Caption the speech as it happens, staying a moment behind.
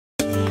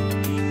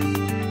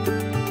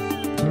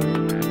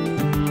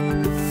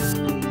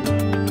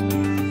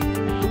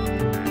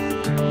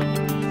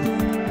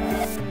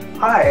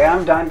Hi,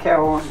 I'm Don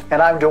Calhoun.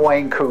 And I'm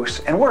Dwayne Coos,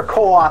 and we're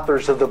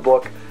co-authors of the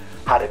book,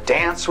 How to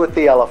Dance with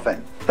the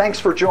Elephant. Thanks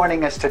for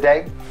joining us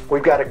today.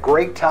 We've got a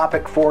great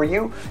topic for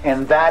you,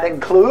 and that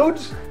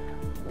includes...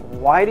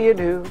 Why do you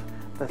do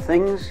the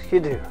things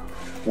you do?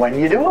 When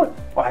you do it.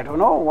 Well, I don't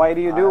know. Why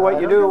do you do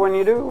what you do when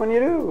you do when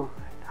you do?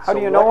 How do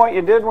you know what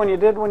you did when you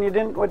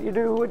didn't, what you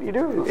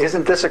do?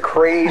 Isn't this a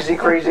crazy,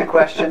 crazy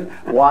question?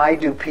 Why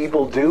do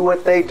people do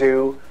what they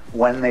do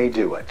when they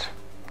do it?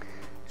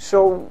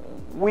 So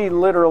we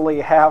literally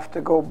have to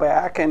go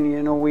back,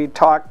 and we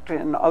talked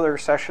in other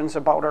sessions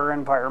about our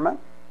environment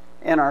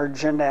and our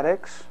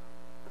genetics,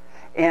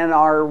 and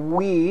are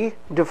we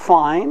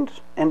defined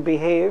and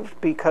behave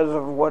because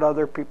of what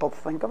other people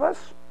think of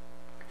us?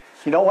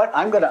 You know what?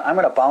 I'm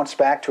gonna bounce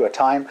back to a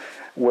time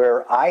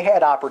where I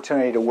had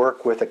opportunity to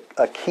work with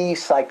a key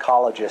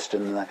psychologist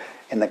in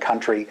the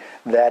country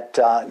that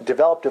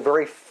developed a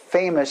very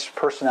famous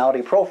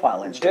personality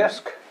profile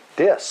instrument.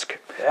 DISC.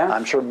 Yeah.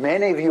 I'm sure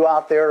many of you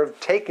out there have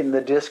taken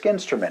the DISC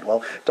instrument.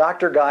 Well,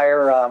 Dr.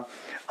 Geyer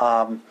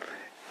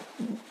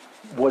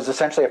was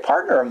essentially a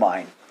partner of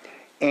mine.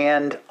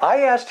 And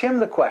I asked him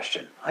the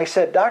question. I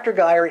said, Dr.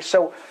 Geyer,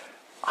 so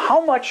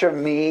how much of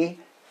me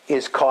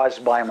is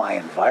caused by my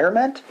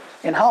environment,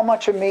 and how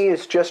much of me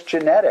is just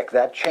genetic,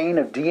 that chain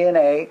of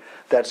DNA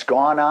that's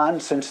gone on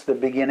since the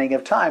beginning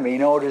of time? And you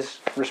know what his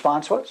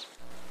response was?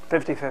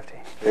 50-50.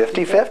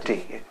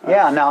 50-50.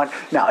 Yeah.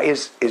 Now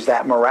is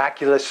that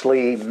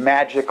miraculously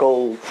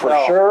magical for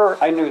sure?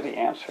 I knew the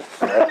answer.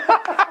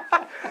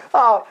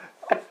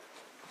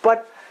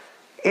 But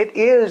it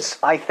is,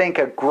 I think,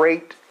 a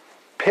great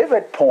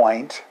pivot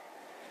point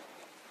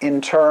in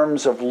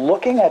terms of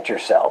looking at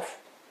yourself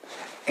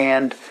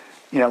and,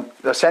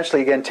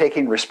 essentially, again,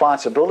 taking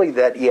responsibility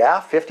that,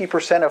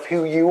 50% of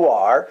who you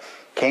are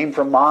came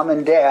from mom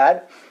and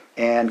dad,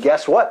 and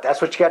guess what?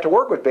 That's what you got to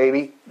work with,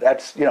 baby.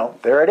 That's,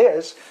 there it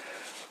is.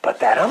 But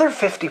that other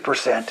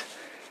 50%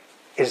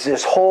 is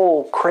this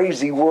whole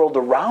crazy world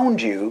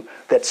around you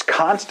that's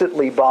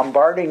constantly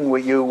bombarding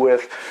you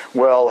with,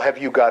 well, have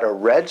you got a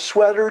red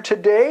sweater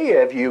today?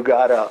 Have you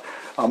got a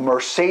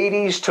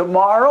Mercedes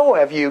tomorrow?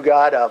 Have you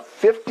got a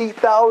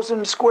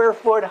 50,000 square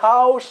foot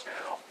house?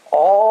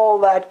 All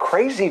that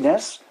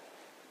craziness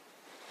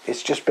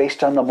is just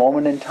based on the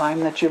moment in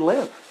time that you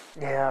live.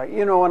 Yeah,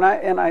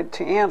 and I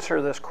to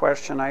answer this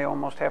question, I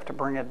almost have to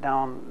bring it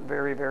down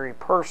very, very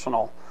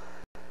personal.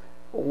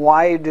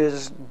 Why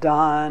does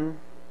Don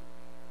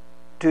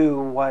do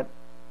what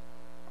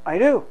I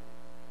do?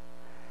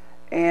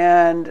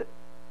 And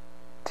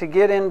to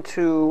get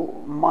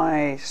into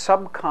my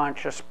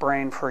subconscious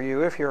brain for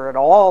you, if you're at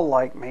all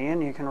like me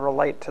and you can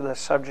relate to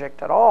this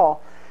subject at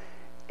all,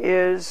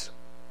 is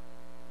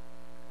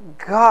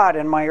God,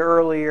 in my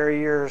earlier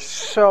years,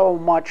 so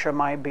much of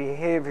my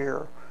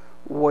behavior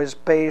was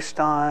based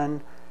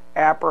on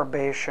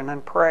approbation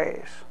and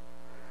praise.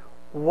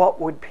 What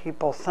would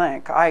people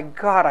think?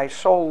 I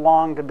so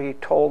longed to be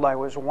told I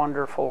was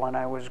wonderful and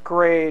I was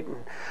great,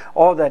 and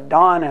that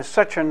Don is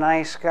such a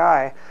nice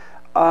guy.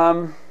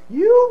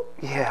 You?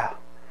 Yeah.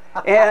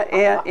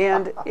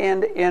 And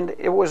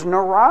it was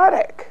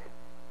neurotic.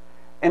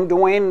 And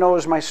Dwayne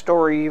knows my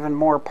story even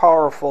more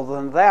powerful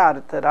than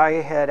that I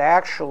had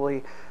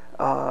actually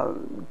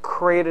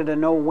created a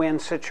no-win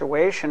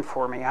situation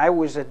for me. I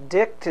was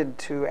addicted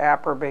to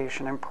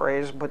approbation and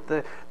praise, but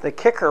the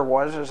kicker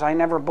was I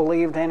never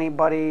believed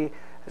anybody's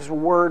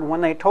word when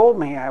they told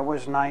me I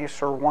was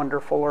nice or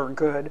wonderful or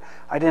good.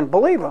 I didn't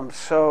believe them,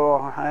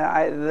 so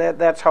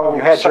that's how...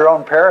 You had your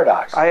own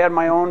paradox. I had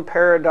my own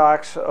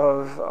paradox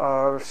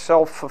of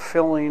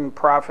self-fulfilling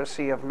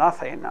prophecy of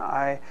nothing.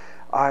 I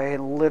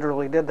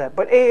literally did that.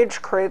 But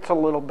age creates a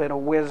little bit of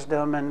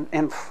wisdom,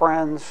 and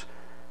friends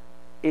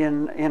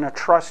in a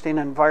trusting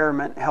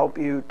environment help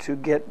you to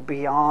get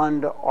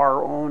beyond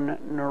our own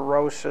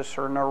neurosis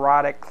or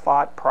neurotic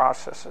thought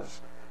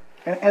processes.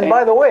 And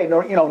by the way,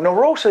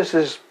 neurosis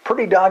is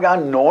pretty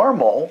doggone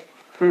normal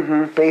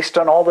based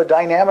on all the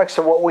dynamics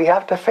of what we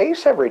have to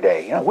face every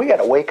day. We got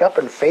to wake up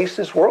and face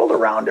this world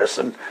around us,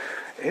 and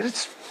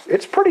it's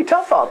pretty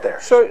tough out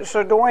there. So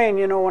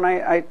Dwayne, when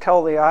I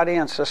tell the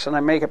audience this and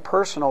I make it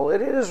personal,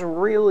 it is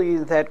really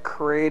that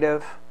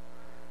creative,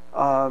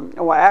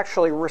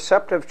 actually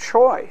receptive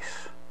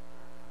choice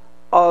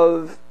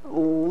of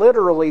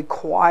literally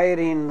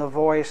quieting the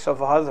voice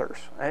of others.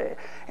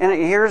 And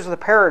here's the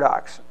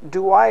paradox.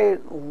 Do I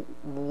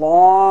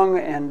long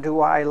and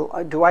do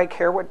I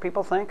care what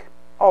people think?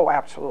 Oh,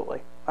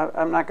 absolutely.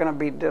 I'm not going to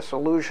be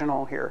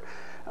disillusional here.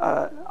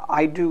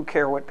 I do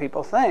care what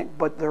people think,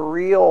 but the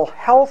real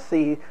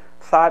healthy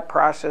thought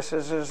process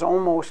is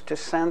almost to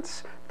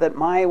sense that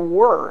my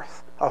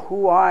worth,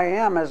 who I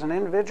am as an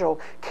individual,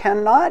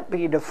 cannot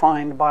be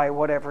defined by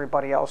what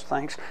everybody else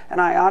thinks, and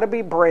I ought to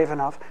be brave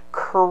enough,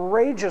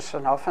 courageous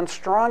enough, and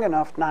strong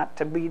enough not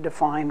to be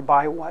defined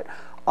by what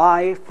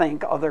I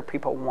think other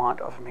people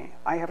want of me.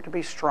 I have to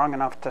be strong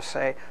enough to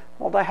say,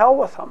 well, to hell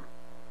with them.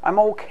 I'm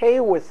okay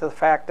with the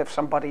fact if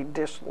somebody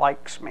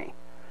dislikes me.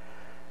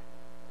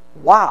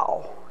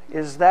 Wow.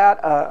 Is that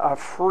a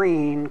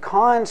freeing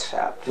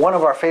concept? One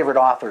of our favorite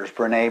authors,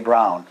 Brene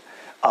Brown,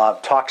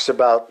 talks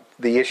about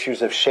the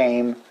issues of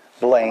shame,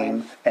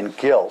 blame, and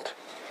guilt.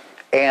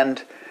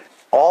 And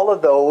all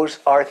of those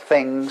are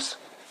things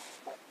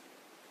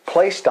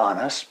placed on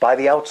us by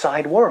the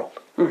outside world.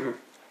 Mm-hmm.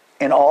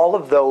 And all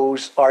of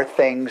those are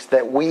things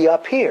that we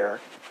up here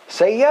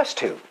say yes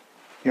to. You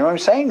know what I'm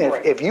saying?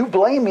 Right. If you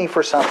blame me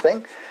for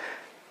something,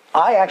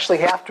 I actually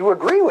have to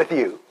agree with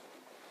you.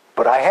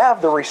 But I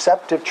have the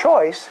receptive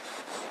choice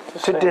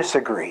to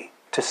disagree,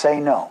 to say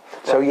no.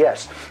 Right. So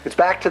yes, it's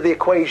back to the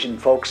equation,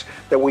 folks,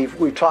 that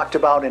we've talked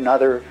about in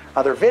other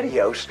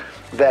videos,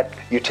 that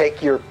you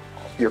take your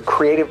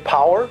creative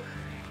power,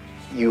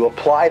 you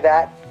apply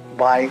that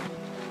by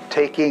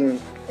taking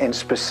and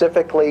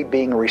specifically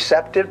being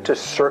receptive to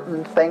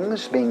certain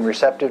things, being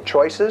receptive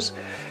choices.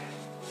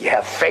 You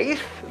have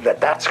faith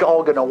that that's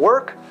all going to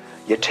work.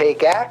 You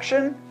take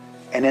action,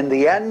 and in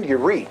the end, you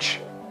reach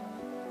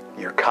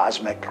your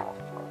cosmic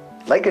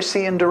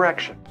legacy and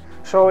direction.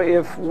 So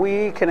if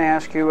we can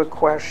ask you a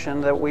question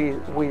that we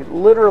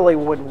literally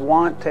would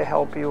want to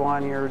help you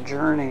on your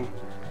journey,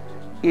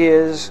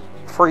 is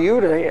for you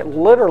to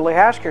literally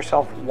ask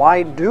yourself,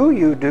 why do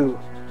you do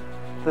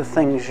the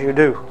things you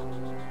do?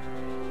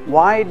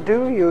 Why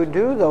do you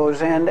do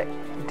those, and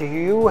do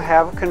you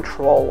have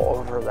control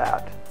over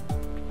that?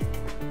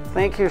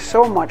 Thank you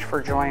so much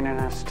for joining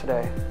us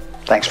today.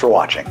 Thanks for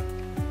watching.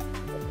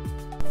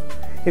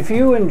 If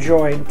you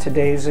enjoyed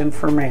today's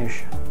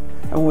information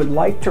and would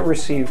like to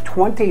receive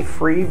 20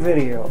 free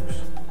videos,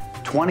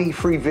 20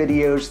 free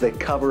videos that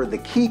cover the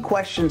key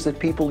questions that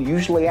people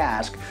usually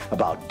ask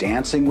about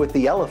dancing with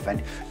the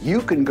elephant,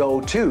 you can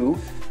go to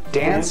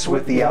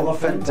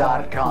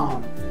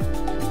dancewiththeelephant.com.